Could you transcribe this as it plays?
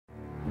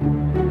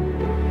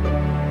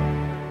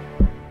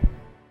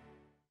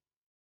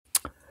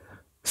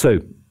So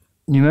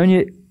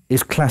pneumonia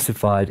is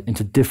classified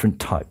into different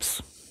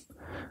types.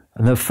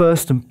 And the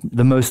first and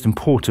the most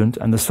important,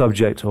 and the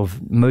subject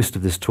of most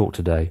of this talk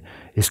today,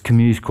 is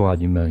community-acquired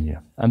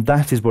pneumonia. And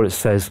that is what it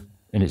says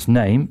in its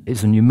name.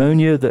 It's a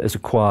pneumonia that is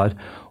acquired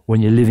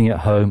when you're living at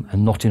home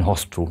and not in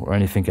hospital or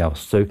anything else.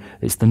 So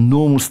it's the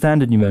normal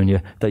standard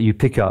pneumonia that you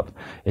pick up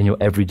in your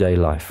everyday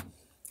life.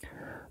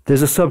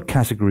 There's a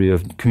subcategory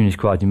of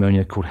community-acquired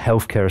pneumonia called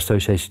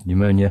healthcare-associated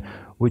pneumonia,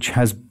 which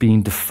has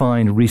been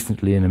defined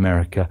recently in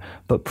America,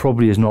 but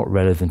probably is not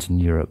relevant in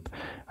Europe.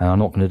 And I'm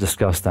not going to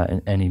discuss that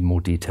in any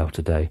more detail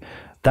today.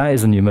 That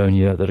is a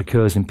pneumonia that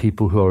occurs in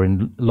people who are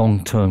in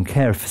long-term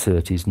care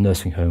facilities,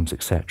 nursing homes,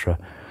 etc.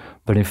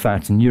 But in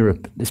fact, in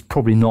Europe, it's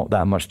probably not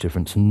that much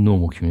different to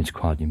normal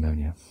community-acquired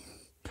pneumonia.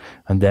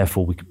 And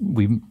therefore,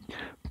 we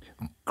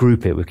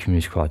group it with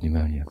community-acquired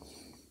pneumonia.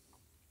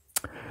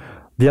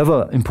 The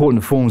other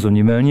important forms of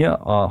pneumonia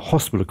are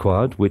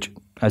hospital-acquired, which,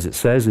 as it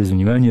says, is a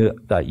pneumonia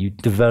that you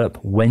develop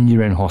when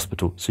you're in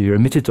hospital. So you're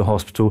admitted to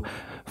hospital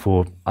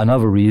for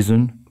another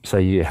reason,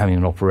 say you're having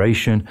an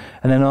operation,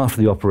 and then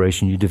after the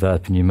operation you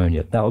develop a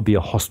pneumonia. That would be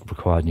a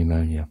hospital-acquired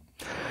pneumonia.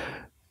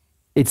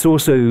 It's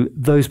also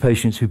those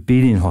patients who've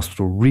been in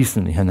hospital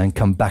recently and then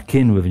come back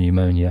in with a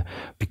pneumonia,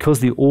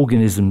 because the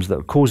organisms that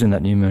are causing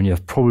that pneumonia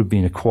have probably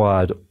been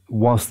acquired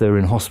whilst they were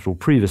in hospital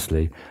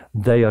previously.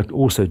 They are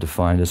also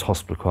defined as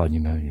hospital-acquired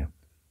pneumonia.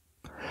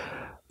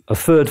 A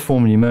third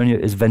form of pneumonia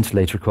is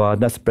ventilator-acquired.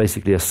 That's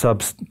basically a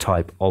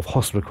subtype of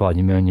hospital-acquired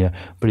pneumonia,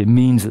 but it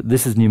means that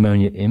this is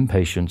pneumonia in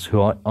patients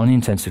who are on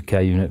intensive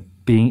care unit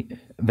being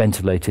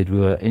ventilated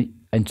with an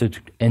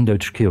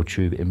endotracheal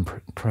tube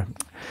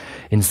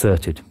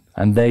inserted.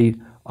 And they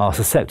are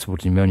susceptible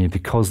to pneumonia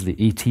because the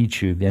ET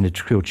tube, the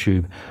endotracheal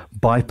tube,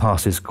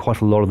 bypasses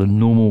quite a lot of the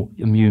normal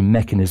immune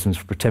mechanisms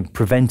for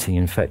preventing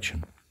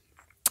infection.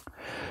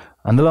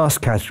 And the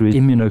last category is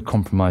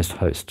immunocompromised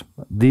host.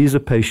 These are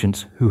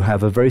patients who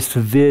have a very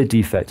severe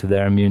defect of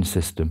their immune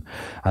system,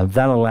 and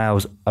that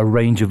allows a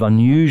range of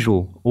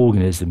unusual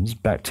organisms,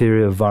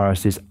 bacteria,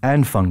 viruses,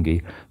 and fungi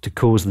to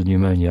cause the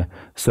pneumonia.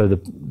 So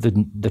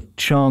the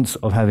chance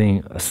of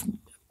having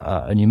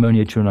a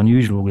pneumonia to an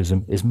unusual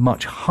organism is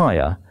much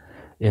higher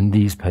in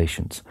these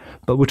patients.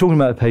 But we're talking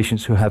about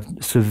patients who have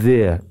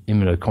severe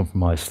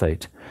immunocompromised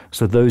state.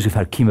 So those who've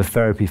had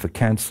chemotherapy for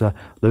cancer,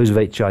 those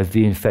with HIV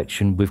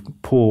infection with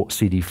poor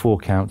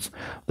CD4 counts,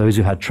 those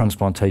who had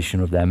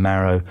transplantation of their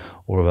marrow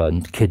or of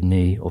a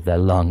kidney or their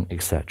lung,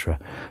 etc.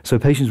 So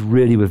patients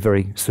really with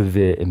very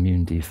severe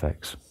immune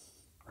defects.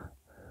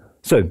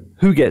 So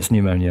who gets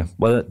pneumonia?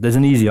 Well, there's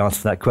an easy answer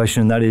to that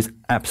question, and that is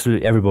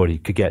absolutely everybody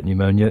could get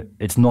pneumonia.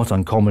 It's not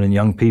uncommon in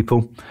young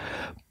people,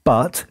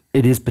 but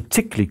it is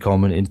particularly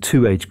common in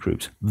two age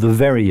groups: the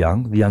very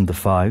young, the under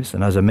fives,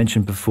 and as I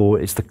mentioned before,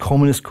 it's the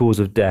commonest cause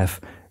of death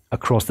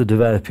across the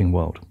developing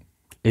world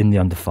in the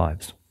under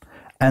fives,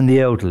 and the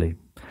elderly.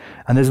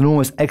 And there's an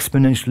almost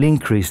exponential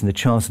increase in the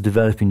chance of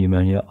developing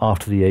pneumonia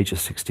after the age of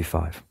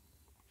 65.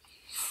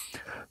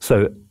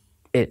 So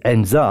it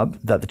ends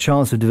up that the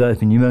chance of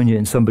developing pneumonia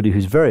in somebody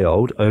who's very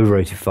old, over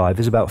 85,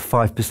 is about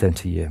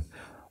 5% a year.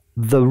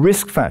 The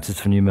risk factors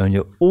for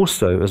pneumonia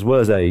also, as well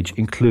as age,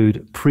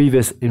 include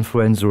previous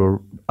influenza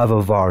or other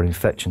viral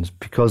infections,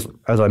 because,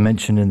 as I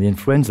mentioned in the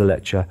influenza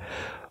lecture,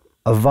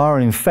 a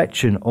viral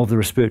infection of the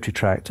respiratory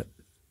tract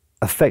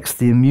affects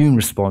the immune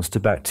response to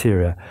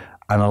bacteria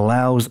and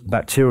allows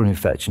bacterial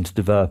infection to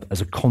develop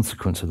as a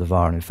consequence of the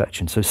viral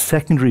infection. So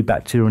secondary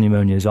bacterial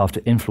pneumonias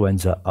after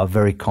influenza are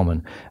very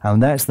common,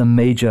 and that's the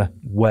major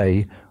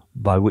way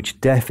by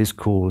which death is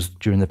caused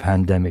during the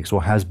pandemics,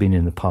 or has been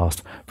in the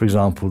past. For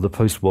example, the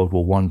post-World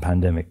War I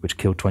pandemic, which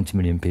killed 20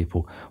 million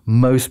people.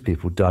 Most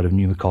people died of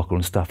pneumococcal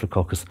and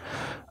staphylococcus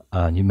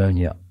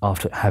pneumonia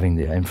after having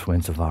the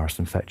influenza virus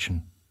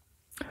infection.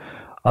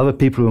 Other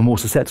people who are more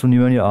susceptible to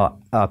pneumonia are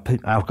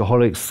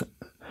alcoholics,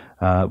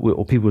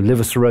 or people with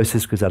liver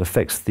cirrhosis, because that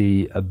affects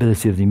the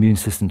ability of the immune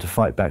system to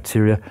fight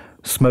bacteria.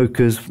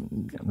 Smokers,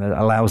 that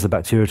allows the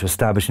bacteria to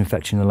establish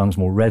infection in the lungs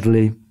more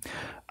readily.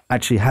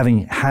 Actually,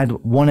 having had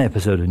one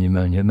episode of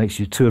pneumonia makes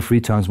you 2 or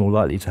 3 times more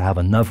likely to have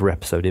another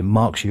episode. It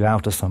marks you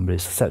out as somebody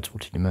susceptible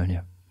to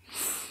pneumonia.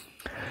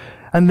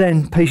 And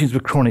then patients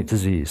with chronic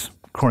disease,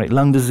 chronic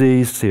lung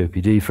disease,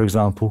 COPD, for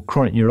example,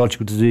 chronic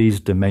neurological disease,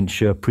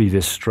 dementia,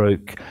 previous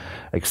stroke,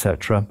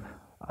 etc.,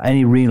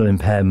 any renal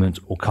impairment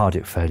or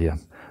cardiac failure.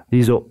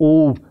 These are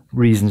all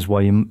reasons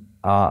why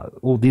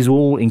these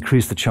all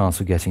increase the chance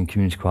of getting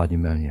community-acquired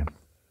pneumonia.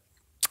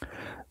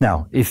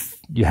 Now,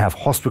 if you have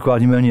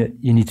hospital-acquired pneumonia,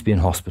 you need to be in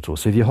hospital.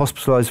 So if you're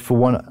hospitalized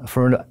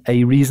for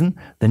a reason,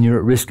 then you're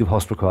at risk of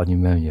hospital-acquired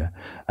pneumonia.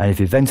 And if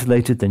you're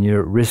ventilated, then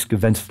you're at risk of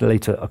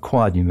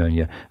ventilator-acquired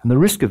pneumonia. And the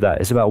risk of that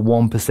is about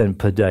 1%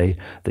 per day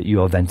that you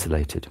are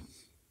ventilated.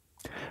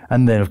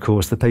 And then, of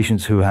course, the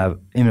patients who have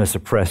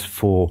immunosuppressed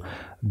for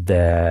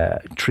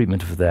their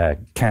treatment of their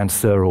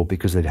cancer or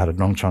because they've had a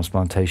lung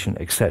transplantation,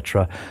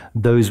 etc.,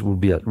 those will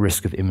be at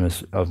risk of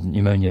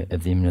pneumonia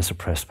of the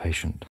immunosuppressed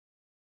patient.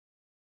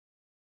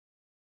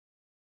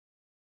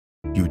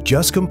 You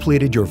just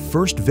completed your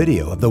first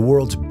video of the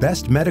world's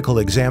best medical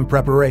exam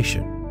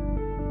preparation.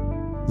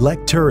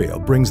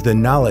 Lecturio brings the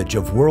knowledge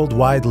of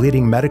worldwide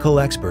leading medical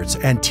experts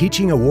and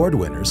teaching award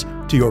winners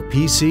to your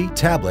PC,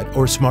 tablet,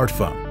 or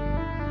smartphone.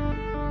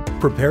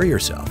 Prepare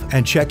yourself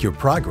and check your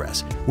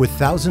progress with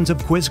thousands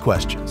of quiz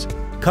questions,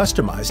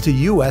 customized to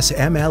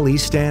USMLE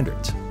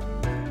standards.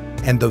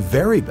 And the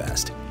very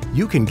best,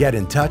 you can get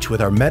in touch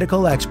with our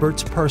medical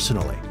experts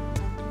personally.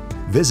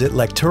 Visit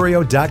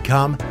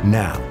Lecturio.com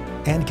now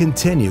and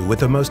continue with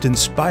the most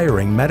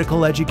inspiring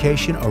medical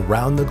education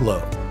around the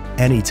globe,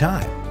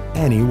 anytime,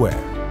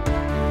 anywhere.